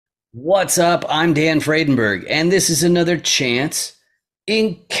What's up? I'm Dan Fredenberg, and this is another Chance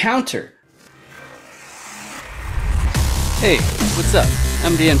Encounter. Hey, what's up?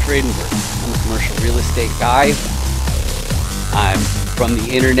 I'm Dan Fredenberg. I'm a commercial real estate guy. I'm from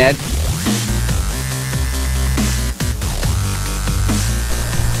the internet.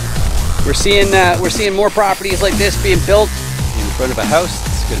 We're seeing more properties like this being built in front of a house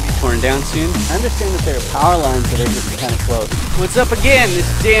that's going to be torn down soon. I understand that there are power lines that are getting kind of close. What's up again? This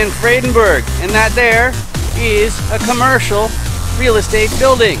is Dan Fredenberg, and that there is a commercial real estate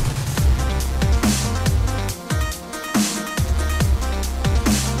building.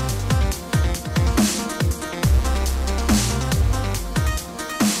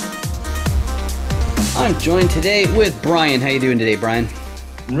 I'm joined today with Brian. How you doing today, Brian?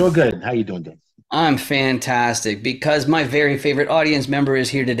 I'm real good. How you doing, Dan? I'm fantastic because my very favorite audience member is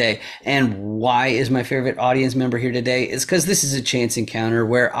here today. And why is my favorite audience member here today? It's because this is a chance encounter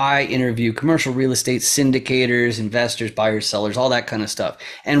where I interview commercial real estate syndicators, investors, buyers, sellers, all that kind of stuff.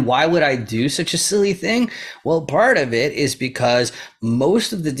 And why would I do such a silly thing? Well, part of it is because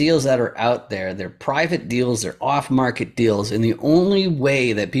most of the deals that are out there, they're private deals, they're off-market deals. And the only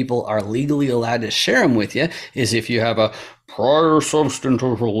way that people are legally allowed to share them with you is if you have a prior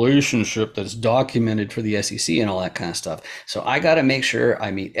substantive relationship that's documented for the SEC and all that kind of stuff. So I got to make sure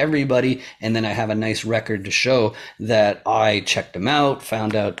I meet everybody, and then I have a nice record to show that I checked them out,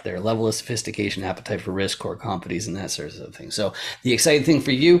 found out their level of sophistication, appetite for risk, core competencies, and that sort of thing. So the exciting thing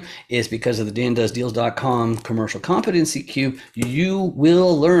for you is because of the dandoesdeals.com commercial competency cube, you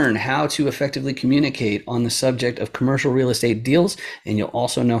will learn how to effectively communicate on the subject of commercial real estate deals, and you'll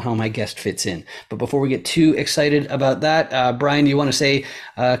also know how my guest fits in. But before we get too excited about that, Brian, do you want to say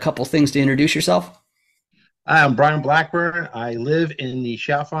a couple things to introduce yourself? I'm Brian Blackburn. I live in the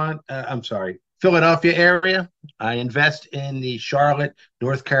Philadelphia area. I invest in the Charlotte,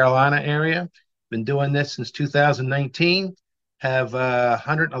 North Carolina area. Been doing this since 2019. Have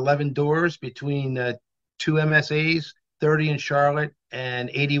 111 doors between two MSAs, 30 in Charlotte and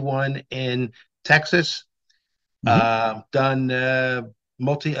 81 in Texas. Done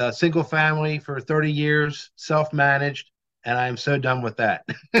single family for 30 years, self-managed, and I am so done with that.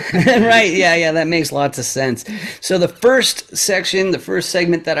 Right. Yeah, that makes lots of sense. So the first section, the first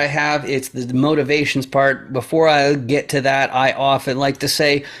segment that I have, it's the motivations part. Before I get to that, I often like to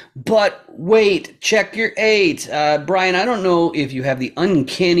say, but wait, check your eight. Brian, I don't know if you have the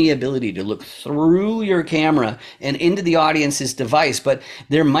uncanny ability to look through your camera and into the audience's device, but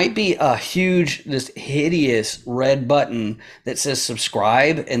there might be a huge, this hideous red button that says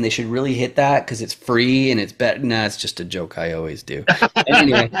subscribe, and they should really hit that because it's free and it's better. Nah, it's just a joke I always do.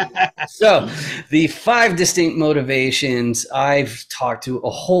 Anyway, so the five distinct motivations, I've talked to a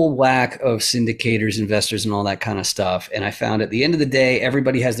whole whack of syndicators, investors, and all that kind of stuff. And I found at the end of the day,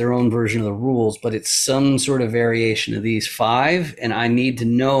 everybody has their own version of the rules, but it's some sort of variation of these five. And I need to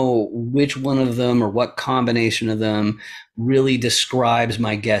know which one of them or what combination of them really describes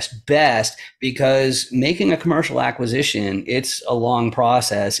my guest best, because making a commercial acquisition, it's a long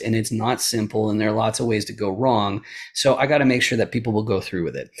process and it's not simple, and there are lots of ways to go wrong. So I got to make sure that people will go through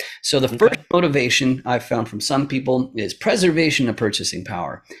with it. So the first motivation I've found from some people is preservation of purchasing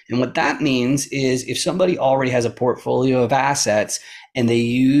power. And what that means is if somebody already has a portfolio of assets and they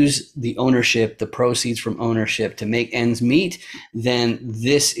use the ownership, the proceeds from ownership to make ends meet, then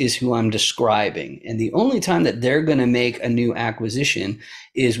this is who I'm describing. And the only time that they're going to make a new acquisition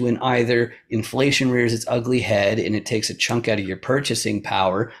is when either inflation rears its ugly head and it takes a chunk out of your purchasing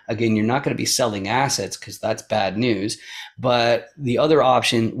power. Again, you're not going to be selling assets because that's bad news. But the other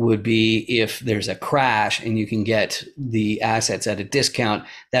option would be if there's a crash and you can get the assets at a discount.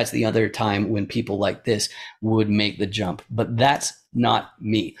 That's the other time when people like this would make the jump. But that's not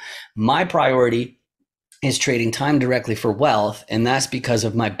me. My priority is trading time directly for wealth, and that's because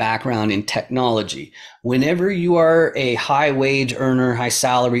of my background in technology. Whenever you are a high wage earner, high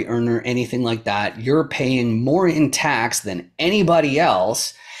salary earner, anything like that, you're paying more in tax than anybody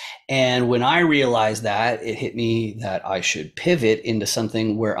else. And when I realized that, it hit me that I should pivot into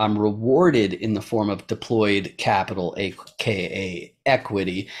something where I'm rewarded in the form of deployed capital, aka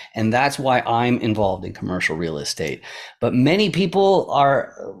equity. And that's why I'm involved in commercial real estate. But many people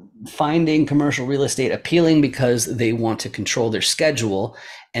are finding commercial real estate appealing because they want to control their schedule.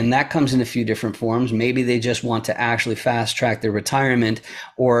 And that comes in a few different forms. Maybe they just want to actually fast track their retirement,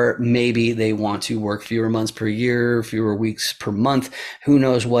 or maybe they want to work fewer months per year, fewer weeks per month. Who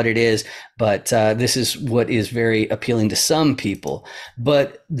knows what it is? But this is what is very appealing to some people.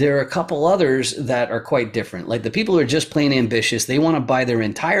 But there are a couple others that are quite different. Like the people who are just plain ambitious, they want to buy their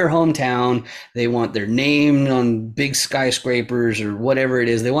entire hometown. They want their name on big skyscrapers or whatever it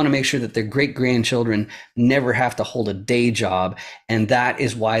is. They want to make sure that their great grandchildren never have to hold a day job. And that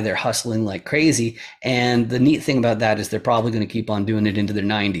is why they're hustling like crazy. And the neat thing about that is they're probably going to keep on doing it into their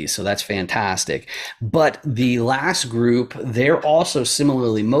 90s. So that's fantastic. But the last group, they're also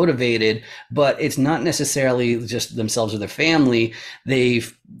similarly motivated, but it's not necessarily just themselves or their family.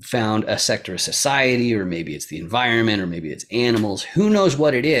 They've found a sector of society, or maybe it's the environment, or maybe it's animals. Who knows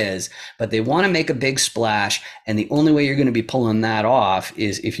what it is, but they want to make a big splash. And the only way you're going to be pulling that off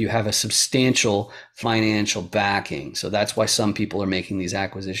is if you have a substantial financial backing. So that's why some people are making these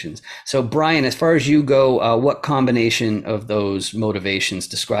acquisitions. So Brian, as far as you go, what combination of those motivations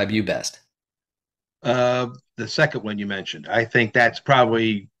describe you best? The second one you mentioned, I think that's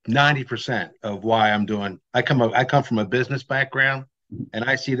probably 90% of why I'm doing. I come from a business background, and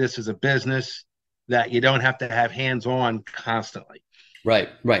I see this as a business that you don't have to have hands on constantly. Right,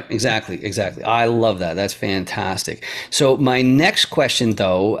 right. Exactly, exactly. I love that. That's fantastic. So my next question,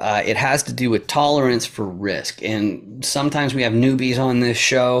 though, it has to do with tolerance for risk. And sometimes we have newbies on this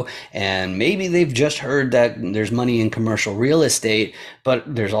show, and maybe they've just heard that there's money in commercial real estate,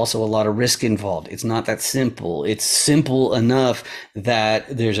 but there's also a lot of risk involved. It's not that simple. It's simple enough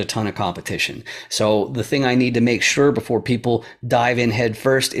that there's a ton of competition. So the thing I need to make sure before people dive in head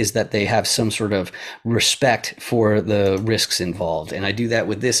first is that they have some sort of respect for the risks involved. And I do that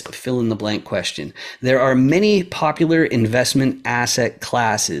with this fill in the blank question. There are many popular investment asset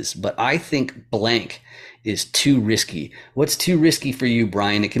classes, but I think blank is too risky. What's too risky for you,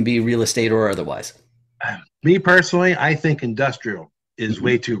 Brian? It can be real estate or otherwise. Me personally, I think industrial is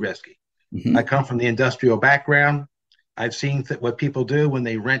way too risky. I come from the industrial background. I've seen what people do when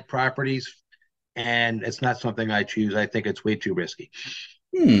they rent properties, and it's not something I choose. I think it's way too risky.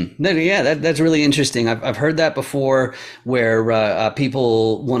 Yeah, that's really interesting. I've heard that before, where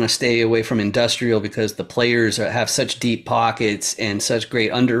people want to stay away from industrial because the players have such deep pockets and such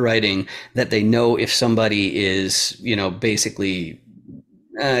great underwriting that they know if somebody is, basically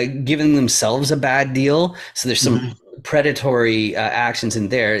giving themselves a bad deal. So there's some predatory actions in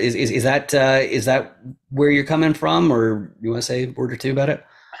there. Is that where you're coming from, or you want to say a word or two about it?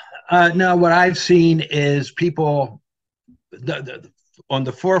 No, what I've seen is people on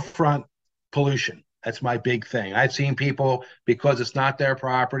the forefront, pollution. That's my big thing. I've seen people, because it's not their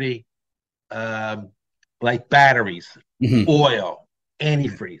property, like batteries, Mhm. oil,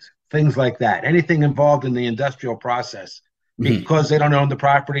 antifreeze, things like that. Anything involved in the industrial process, Mhm. because they don't own the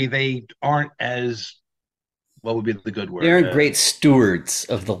property, they aren't as, what would be the good They word? aren't great stewards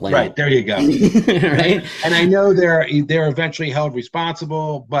of the land. Right, there you go. Right? And I know they're eventually held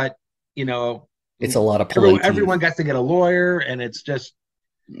responsible, but you know, It's a lot of pulling everyone teeth. gets to get a lawyer, and it's just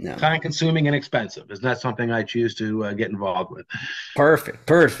No. time consuming and expensive. It's not something I choose to get involved with. Perfect.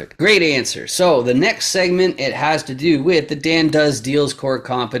 Perfect. Great answer. So the next segment, it has to do with the Dan Does Deals Core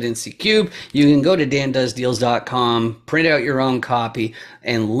Competency Cube. You can go to dandoesdeals.com, print out your own copy,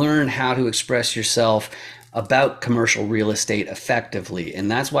 and learn how to express yourself about commercial real estate effectively. And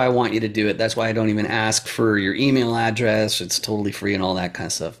that's why I want you to do it. That's why I don't even ask for your email address. It's totally free and all that kind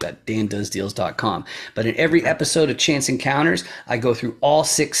of stuff at dandoesdeals.com. But in every episode of Chance Encounters, I go through all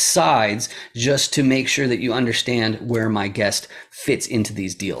 6 sides just to make sure that you understand where my guest fits into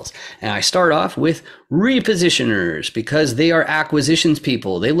these deals. And I start off with repositioners, because they are acquisitions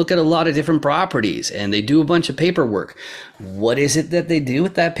people. They look at a lot of different properties and they do a bunch of paperwork. What is it that they do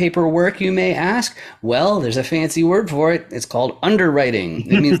with that paperwork, you may ask? Well, there's a fancy word for it. It's called underwriting.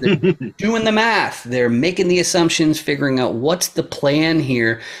 It means they're doing the math. They're making the assumptions, figuring out what's the plan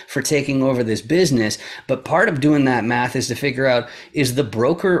here for taking over this business. But part of doing that math is to figure out, is the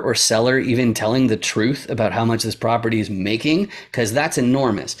broker or seller even telling the truth about how much this property is making? Because that's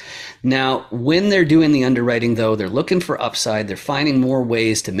enormous. Now, when they're doing the underwriting, though, they're looking for upside. They're finding more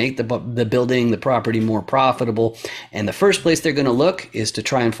ways to make the building, the property more profitable. And the first place they're going to look is to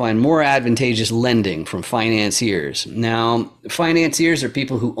try and find more advantageous lending from financiers. Now, financiers are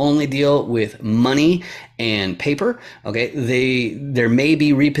people who only deal with money and paper. Okay, there may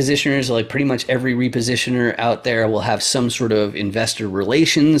be repositioners, like pretty much every repositioner out there will have some sort of investor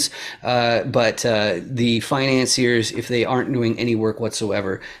relations, but the financiers, if they aren't doing any work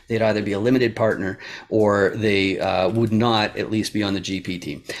whatsoever, they'd either be a limited partner or they would not at least be on the GP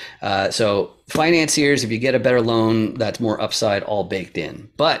team. So Financiers, if you get a better loan, that's more upside all baked in.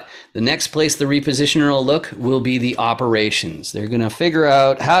 But the next place the repositioner will look will be the operations. They're going to figure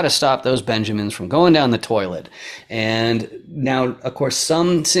out how to stop those Benjamins from going down the toilet. And now, of course,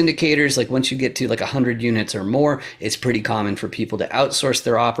 some syndicators, like once you get to like 100 units or more, it's pretty common for people to outsource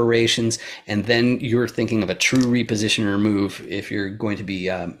their operations. And then you're thinking of a true repositioner move if you're going to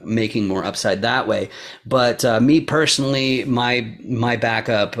be making more upside that way. But me personally, my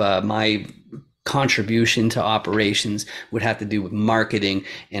backup, my contribution to operations would have to do with marketing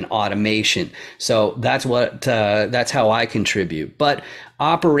and automation. So that's how I contribute. But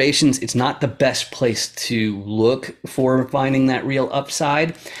operations, it's not the best place to look for finding that real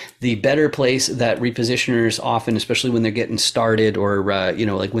upside. The better place that repositioners often, especially when they're getting started, or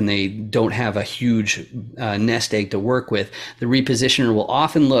like when they don't have a huge nest egg to work with, the repositioner will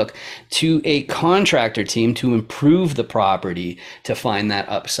often look to a contractor team to improve the property to find that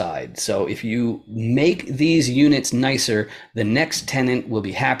upside. So if you make these units nicer, the next tenant will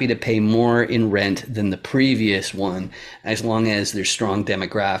be happy to pay more in rent than the previous one, as long as there's strong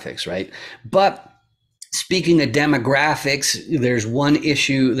demographics, right? But speaking of demographics, there's one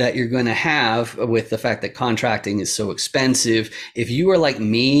issue that you're going to have with the fact that contracting is so expensive. If you are like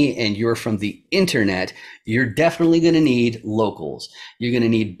me and you're from the internet, you're definitely going to need locals. You're going to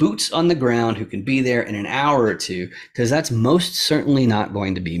need boots on the ground who can be there in an hour or two, because that's most certainly not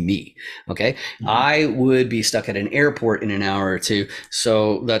going to be me. Okay. Mm-hmm. I would be stuck at an airport in an hour or two,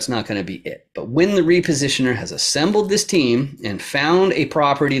 so that's not going to be it. But when the repositioner has assembled this team and found a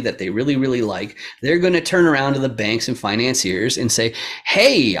property that they really, really like, they're going to turn around to the banks and financiers and say,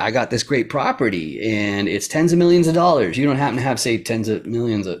 hey, I got this great property and it's tens of millions of dollars. You don't happen to have, say, tens of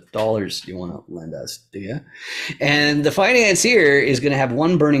millions of dollars you want to lend us, do you? And the financier is going to have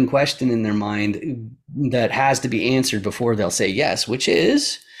one burning question in their mind that has to be answered before they'll say yes, which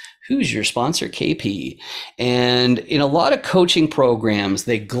is, who's your sponsor KP? And in a lot of coaching programs,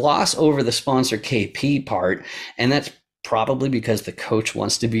 they gloss over the sponsor KP part, and that's probably because the coach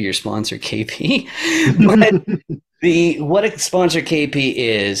wants to be your sponsor KP. But what a sponsor KP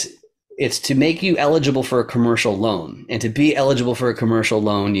is, it's to make you eligible for a commercial loan. And to be eligible for a commercial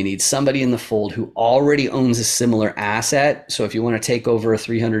loan, you need somebody in the fold who already owns a similar asset. So if you want to take over a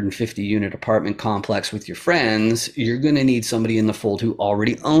 350 unit apartment complex with your friends, you're going to need somebody in the fold who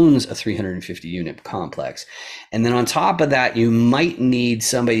already owns a 350 unit complex. And then on top of that, you might need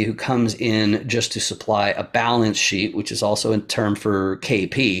somebody who comes in just to supply a balance sheet, which is also a term for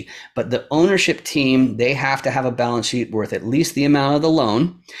KP. But the ownership team, they have to have a balance sheet worth at least the amount of the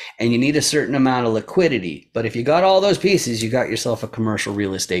loan, and you need a certain amount of liquidity. But if you got all those pieces, you got yourself a commercial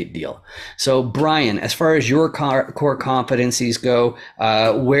real estate deal. So Brian, as far as your core competencies go,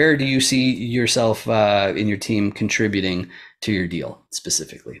 where do you see yourself in your team contributing to your deal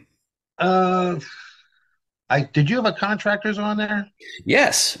specifically? Did you have a contractors on there?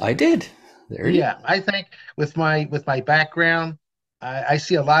 Yes, I did. Yeah, I think with my background, I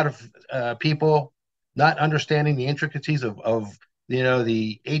see a lot of people not understanding the intricacies of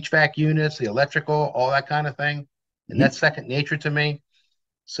the HVAC units, the electrical, all that kind of thing, and that's second nature to me.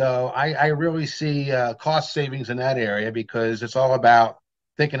 So I really see cost savings in that area, because it's all about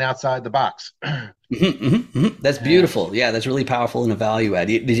thinking outside the box. That's beautiful. Yeah, that's really powerful and a value add.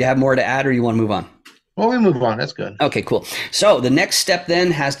 Did you have more to add, or you want to move on? Well, we move on. That's good. Okay, cool. So the next step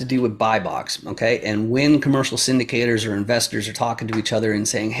then has to do with buy box. Okay. And when commercial syndicators or investors are talking to each other and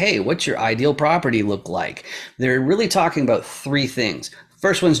saying, hey, what's your ideal property look like? They're really talking about three things.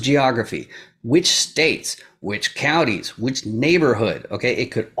 First one's geography. Which states, which counties, which neighborhood, okay? It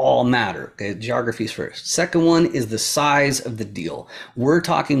could all matter, okay? Geography's first. Second one is the size of the deal. We're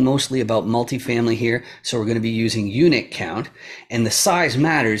talking mostly about multifamily here, so we're gonna be using unit count, and the size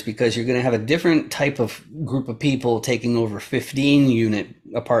matters because you're gonna have a different type of group of people taking over 15 unit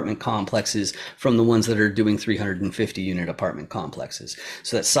apartment complexes from the ones that are doing 350 unit apartment complexes.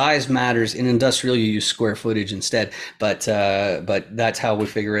 So that size matters. In industrial, you use square footage instead, but that's how we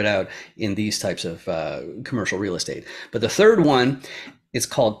figure it out in these types of commercial real estate. But the third one, it's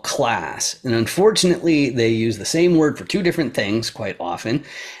called class. And unfortunately, they use the same word for two different things quite often.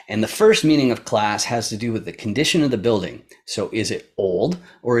 And the first meaning of class has to do with the condition of the building. So is it old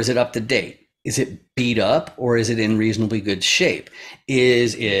or is it up to date? Is it beat up or is it in reasonably good shape?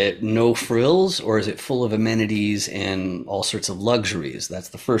 Is it no frills or is it full of amenities and all sorts of luxuries? That's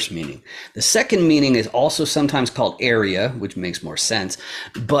the first meaning. The second meaning is also sometimes called area, which makes more sense.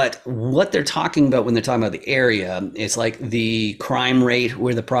 But what they're talking about when they're talking about the area, it's like the crime rate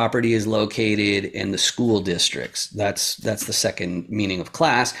where the property is located and the school districts. That's the second meaning of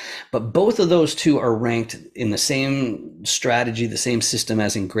class. But both of those two are ranked in the same strategy, the same system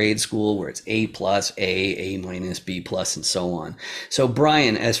as in grade school, where it's A plus, A minus, B plus, and so on. So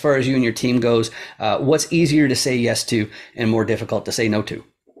Brian, as far as you and your team goes, what's easier to say yes to and more difficult to say no to?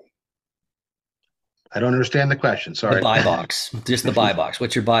 I don't understand the question. The Sorry. buy box, just the buy box.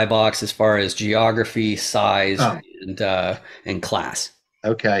 What's your buy box as far as geography, size, Oh, and class?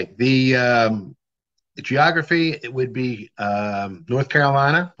 okay. The geography, it would be North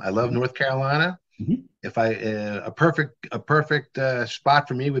Carolina. I love North Carolina. Mhm. If I a perfect spot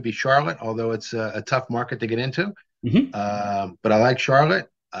for me would be Charlotte, although it's a tough market to get into. Mhm. But I like Charlotte.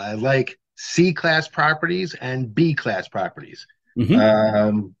 I like C class properties and B class properties.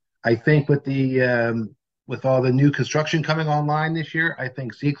 Mhm. I think with all the new construction coming online this year, I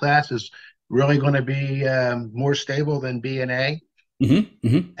think C class is really going to be more stable than B and A. Mhm.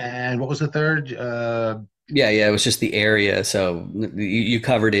 Mhm. And what was the third? Yeah, yeah, it was just the area. So you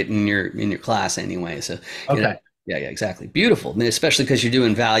covered it in your class anyway. So yeah, Okay, yeah, yeah, exactly. Beautiful, I mean, especially because you're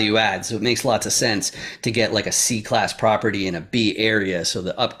doing value add. So it makes lots of sense to get like a C class property in a B area, so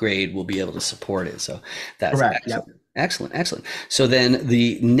the upgrade will be able to support it. So that's correct. Yep. excellent. Excellent, excellent. So then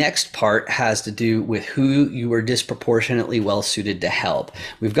the next part has to do with who you are disproportionately well suited to help.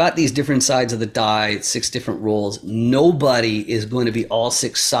 We've got these different sides of the die, 6 different roles. Nobody is going to be all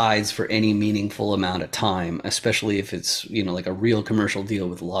 6 sides for any meaningful amount of time, especially if it's, like a real commercial deal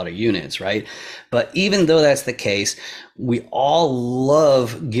with a lot of units, right? But even though that's the case, we all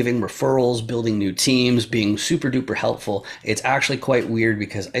love giving referrals, building new teams, being super duper helpful. It's actually quite weird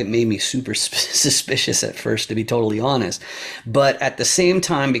because it made me super suspicious at first, to be totally honest. But at the same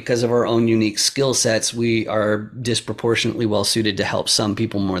time, because of our own unique skill sets, we are disproportionately well suited to help some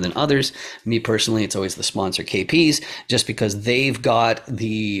people more than others. Me personally, it's always the sponsor KPs, just because they've got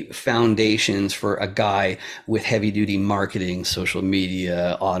the foundations for a guy with heavy duty marketing, social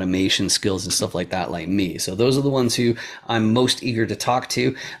media, automation skills, and stuff like that, like me. So those are the ones who I'm most eager to talk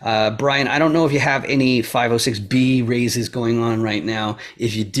to. Brian, I don't know if you have any 506B raises going on right now.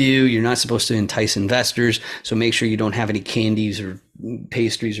 If you do, you're not supposed to entice investors. So make sure you don't have any candies or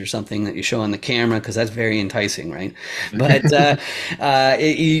pastries or something that you show on the camera, because that's very enticing, right? But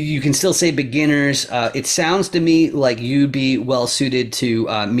you can still say beginners. It sounds to me like you'd be well suited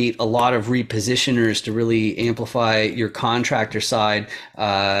to meet a lot of repositioners to really amplify your contractor side.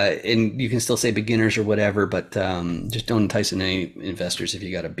 And you can still say beginners or whatever, but just don't entice any investors if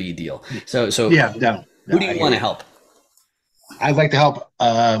you got a B deal. So Yeah, no, who no, do I you hear want to you. help? I'd like to help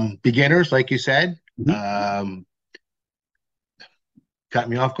beginners, like you said. Mhm. Um, Cut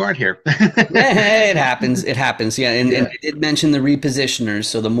me off guard here. Yeah, it happens. It happens. Yeah. And Yeah. I did mention the repositioners.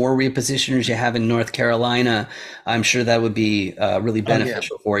 So the more repositioners you have in North Carolina, I'm sure that would be really Oh yeah.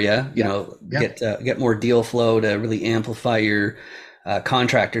 beneficial for you. Yep. Yep. Get more deal flow to really amplify your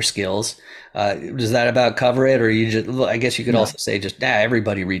contractor skills. Does that about cover it? Or you just, well, I guess you could No. also say just,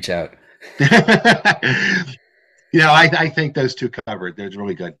 everybody reach out. I think those two covered. They're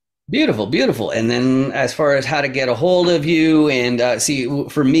really good. Beautiful, beautiful. And then as far as how to get a hold of you, and see,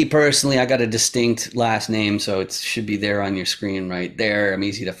 for me personally, I got a distinct last name, so it should be there on your screen right there. I'm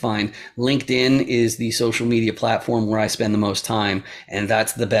easy to find. LinkedIn is the social media platform where I spend the most time, and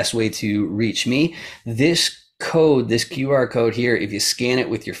that's the best way to reach me. This QR code here, if you scan it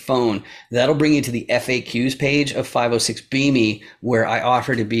with your phone, that'll bring you to the FAQs page of 506 BME, where I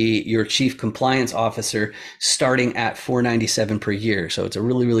offer to be your chief compliance officer starting at $497 per year. So it's a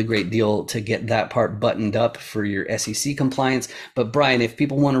really, really great deal to get that part buttoned up for your SEC compliance. But Brian, if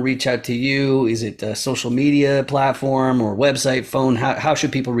people want to reach out to you, is it a social media platform or website, phone? How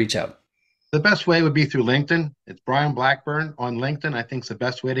should people reach out? The best way would be through LinkedIn. It's Brian Blackburn on LinkedIn. I think it's the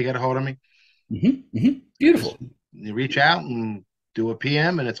best way to get a hold of me. Beautiful. Just you reach out and do a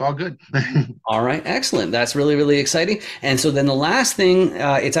PM, and it's all good. All right, excellent. That's really, really exciting. And so then the last thing,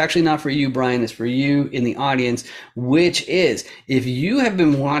 it's actually not for you, Brian, it's for you in the audience, which is if you have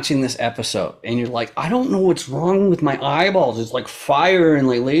been watching this episode and you're like, I don't know what's wrong with my eyeballs. It's like fire and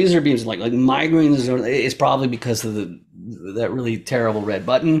like laser beams, like migraines. It's probably because of that really terrible red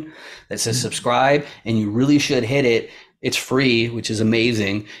button that says subscribe, and you really should hit it. It's free, which is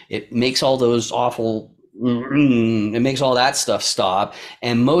amazing. It makes all those awful it makes all that stuff stop.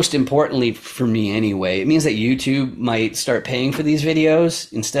 And most importantly, for me anyway, it means that YouTube might start paying for these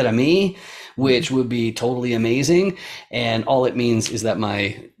videos instead of me, which would be totally amazing. And all it means is that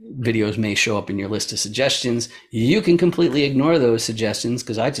my videos may show up in your list of suggestions. You can completely ignore those suggestions,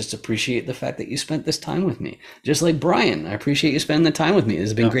 because I just appreciate the fact that you spent this time with me. Just like Brian, I appreciate you spending the time with me.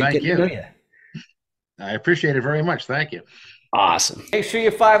 It's been No, great thank getting to you. know you. I appreciate it very much. Thank you. Awesome. Make sure you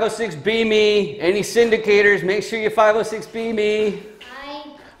 506B me. Any syndicators, make sure you 506B me.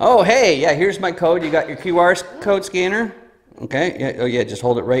 Hi. Oh, hey, yeah, here's my code. You got your QR code scanner? Okay, yeah, oh yeah, just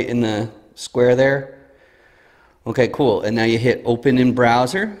hold it right in the square there. Okay, cool. And now you hit open in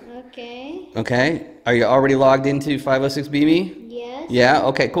browser. Okay. Okay. Are you already logged into 506BME? Yes. Yeah,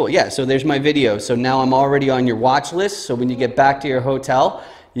 okay, cool. Yeah, so there's my video. So now I'm already on your watch list. So when you get back to your hotel,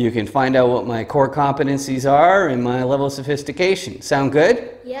 you can find out what my core competencies are and my level of sophistication. Sound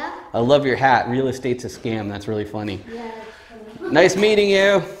good? Yeah. I love your hat. Real estate's a scam. That's really funny. Yeah. Nice meeting you.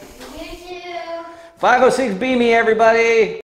 You too. 506BME, everybody.